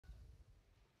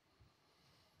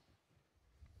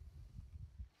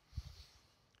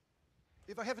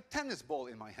if I have a tennis ball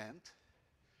in my hand,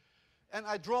 and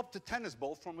I drop the tennis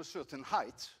ball from a certain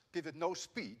height, give it no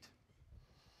speed,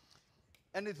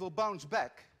 and it will bounce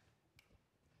back,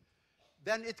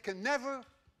 then it can never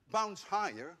bounce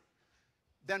higher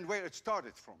than where it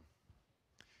started from.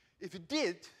 If it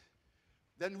did,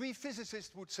 then we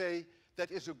physicists would say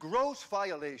that is a gross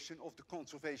violation of the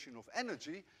conservation of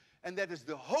energy, and that is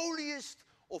the holiest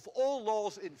of all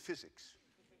laws in physics.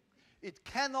 It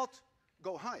cannot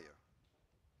go higher.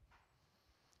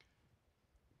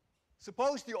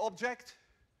 Suppose the object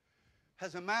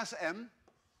has a mass m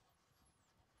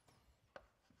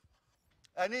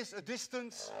and is a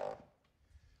distance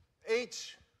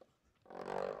h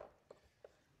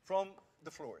from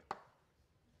the floor.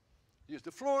 Here's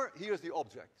the floor, here's the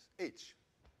object, h.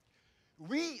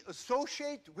 We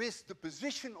associate with the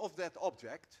position of that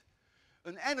object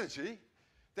an energy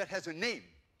that has a name.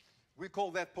 We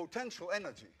call that potential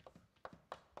energy.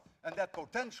 And that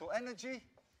potential energy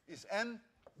is mgh.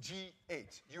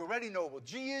 You already know what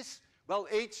g is. Well,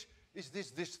 h is this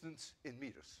distance in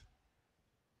meters.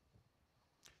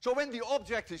 So when the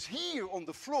object is here on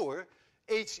the floor,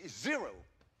 h is 0.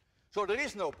 So there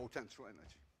is no potential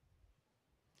energy.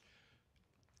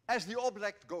 As the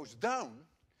object goes down,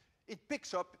 it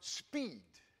picks up speed.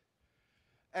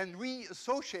 And we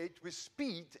associate with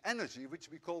speed energy,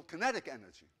 which we call kinetic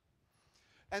energy.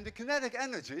 And the kinetic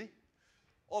energy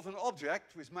of an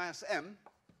object with mass m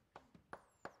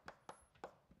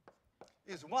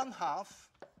is 1/2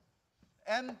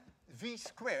 mv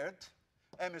squared.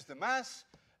 M is the mass,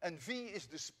 and v is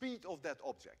the speed of that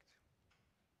object.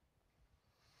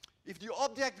 If the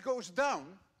object goes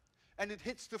down and it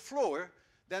hits the floor,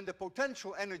 then the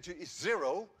potential energy is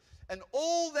 0, and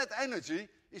all that energy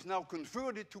is now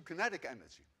converted to kinetic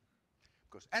energy.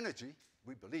 Because energy,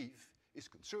 we believe, is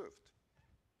conserved.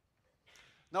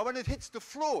 Now, when it hits the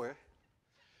floor,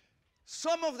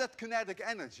 some of that kinetic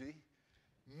energy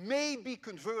may be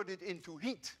converted into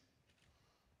heat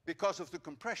because of the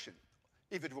compression.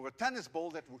 If it were a tennis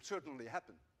ball, that would certainly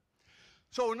happen.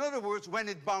 So, in other words, when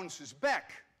it bounces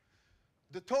back,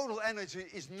 the total energy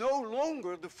is no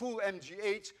longer the full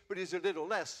mgh, but is a little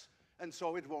less, and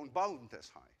so it won't bounce as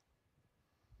high.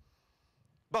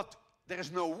 But there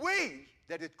is no way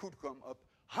that it could come up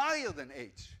higher than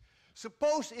h.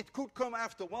 Suppose it could come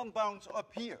after one bounce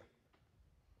up here.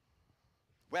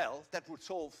 Well, that would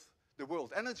solve the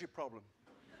world energy problem.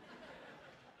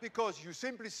 Because you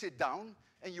simply sit down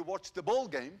and you watch the ball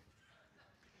game,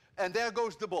 and there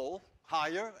goes the ball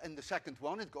higher, and the second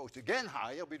one, it goes again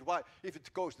higher. But if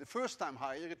it goes the first time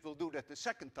higher, it will do that the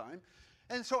second time.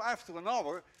 And so after an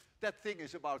hour, that thing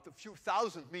is about a few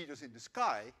thousand meters in the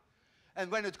sky, and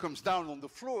when it comes down on the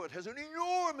floor, it has an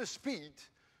enormous speed,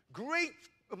 great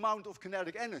amount of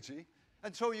kinetic energy,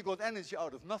 and so you got energy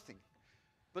out of nothing.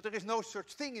 But there is no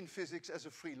such thing in physics as a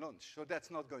free lunch, so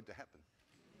that's not going to happen.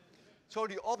 So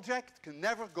the object can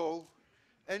never go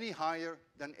any higher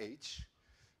than h.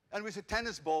 And with a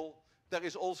tennis ball, there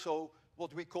is also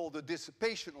what we call the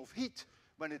dissipation of heat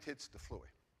when it hits the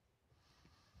floor.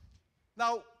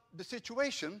 Now, the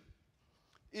situation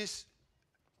is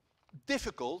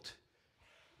difficult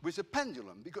with a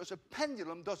pendulum, because a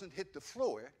pendulum doesn't hit the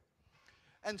floor,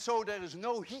 and so there is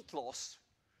no heat loss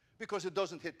because it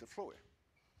doesn't hit the floor.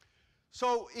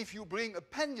 So if you bring a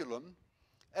pendulum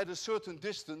at a certain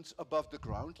distance above the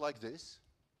ground, like this,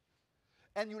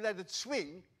 and you let it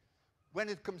swing, when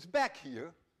it comes back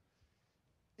here,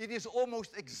 it is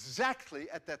almost exactly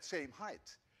at that same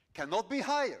height. Cannot be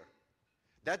higher.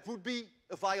 That would be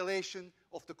a violation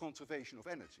of the conservation of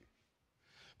energy.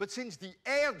 But since the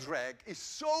air drag is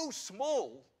so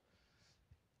small,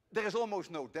 there is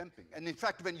almost no damping. And in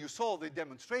fact, when you saw the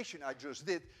demonstration I just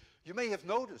did, you may have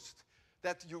noticed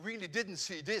that you really didn't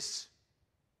see this.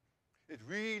 It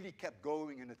really kept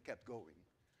going and it kept going.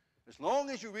 As long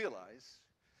as you realize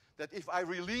that if I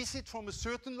release it from a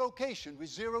certain location with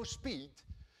 0 speed,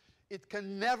 it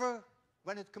can never,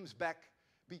 when it comes back,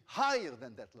 be higher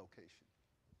than that location.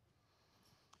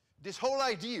 This whole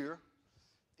idea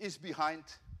is behind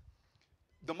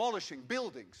demolishing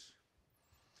buildings.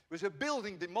 With a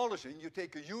building demolishing, you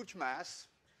take a huge mass,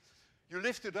 you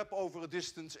lift it up over a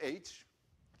distance h,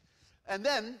 and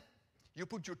then you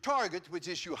put your target, which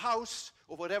is your house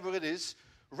or whatever it is,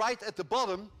 right at the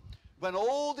bottom, when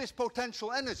all this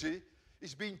potential energy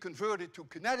is being converted to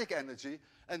kinetic energy,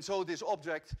 and so this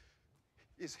object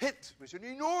is hit with an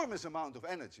enormous amount of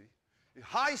energy, at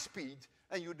high speed,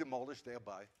 and you demolish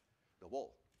thereby the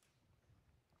wall.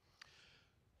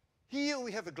 Here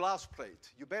we have a glass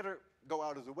plate. You better go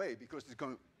out of the way because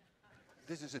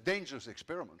this is a dangerous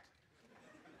experiment.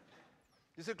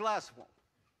 It's a glass wall.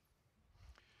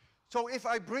 So if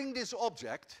I bring this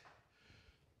object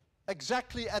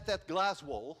exactly at that glass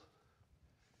wall,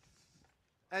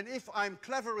 and if I'm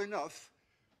clever enough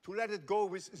to let it go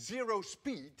with 0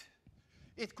 speed,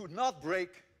 it could not break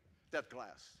that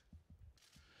glass.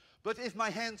 But if my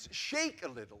hands shake a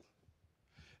little,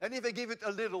 and if I give it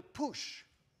a little push,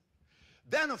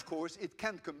 then of course it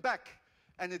can come back,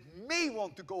 and it may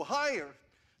want to go higher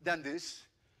than this,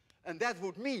 and that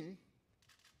would mean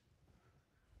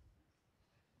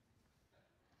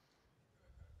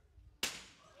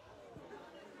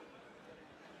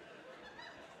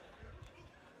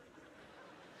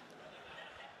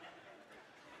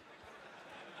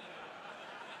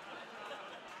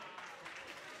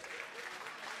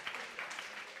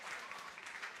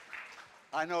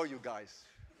I know you guys.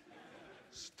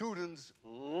 Students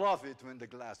love it when the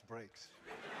glass breaks.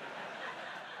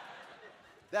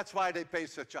 That's why they pay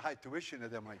such a high tuition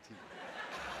at MIT.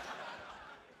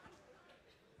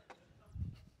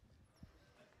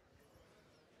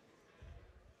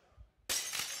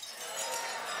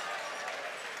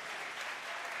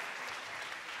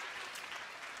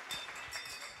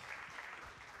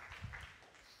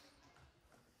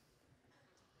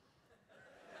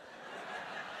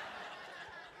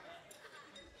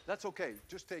 That's okay,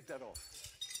 just take that off.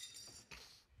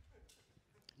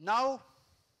 Now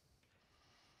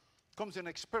comes an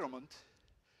experiment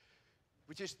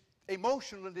which is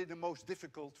emotionally the most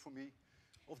difficult for me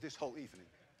of this whole evening.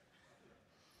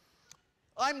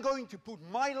 I'm going to put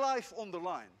my life on the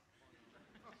line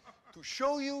to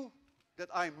show you that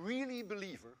I'm really a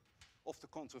believer of the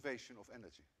conservation of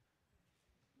energy.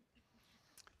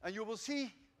 And you will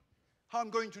see how I'm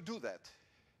going to do that.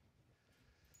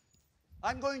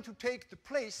 I'm going to take the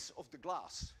place of the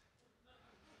glass.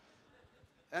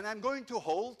 And I'm going to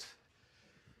hold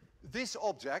this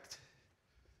object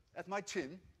at my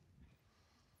chin.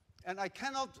 And I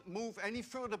cannot move any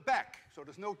further back, so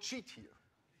there's no cheat here.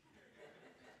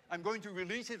 I'm going to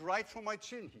release it right from my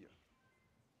chin here.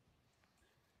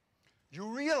 You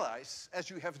realize,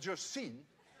 as you have just seen,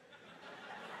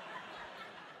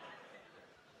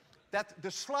 that the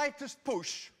slightest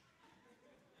push,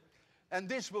 and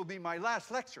this will be my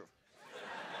last lecture.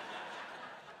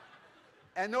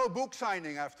 And no book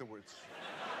signing afterwards.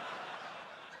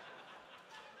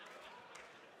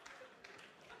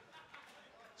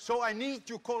 So I need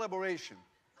your collaboration.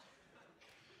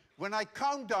 When I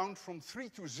count down from 3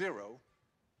 to 0,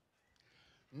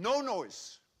 no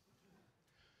noise,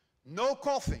 no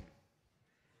coughing,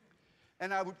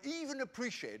 and I would even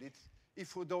appreciate it if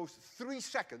for those 3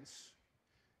 seconds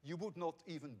you would not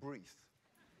even breathe.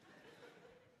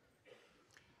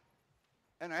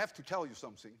 And I have to tell you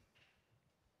something.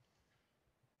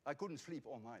 I couldn't sleep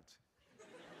all night.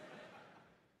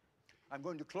 I'm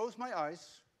going to close my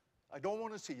eyes. I don't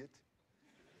want to see it.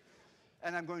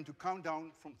 And I'm going to count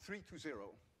down from 3 to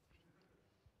 0.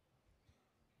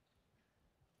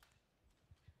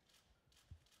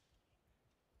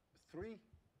 3,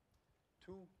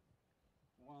 2,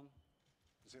 1,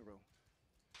 0.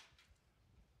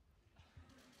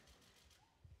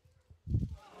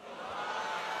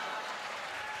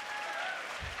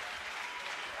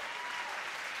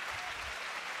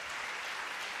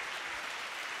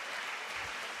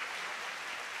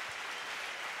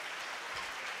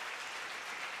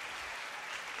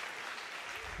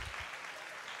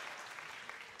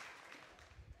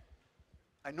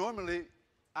 I normally,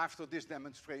 after this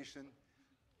demonstration,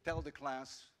 tell the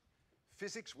class,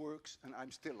 physics works and I'm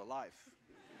still alive.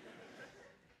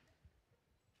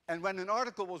 And when an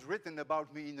article was written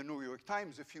about me in the New York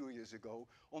Times a few years ago,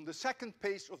 on the second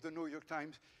page of the New York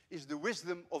Times is the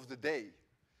wisdom of the day.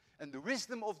 And the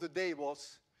wisdom of the day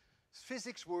was,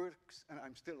 physics works and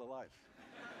I'm still alive.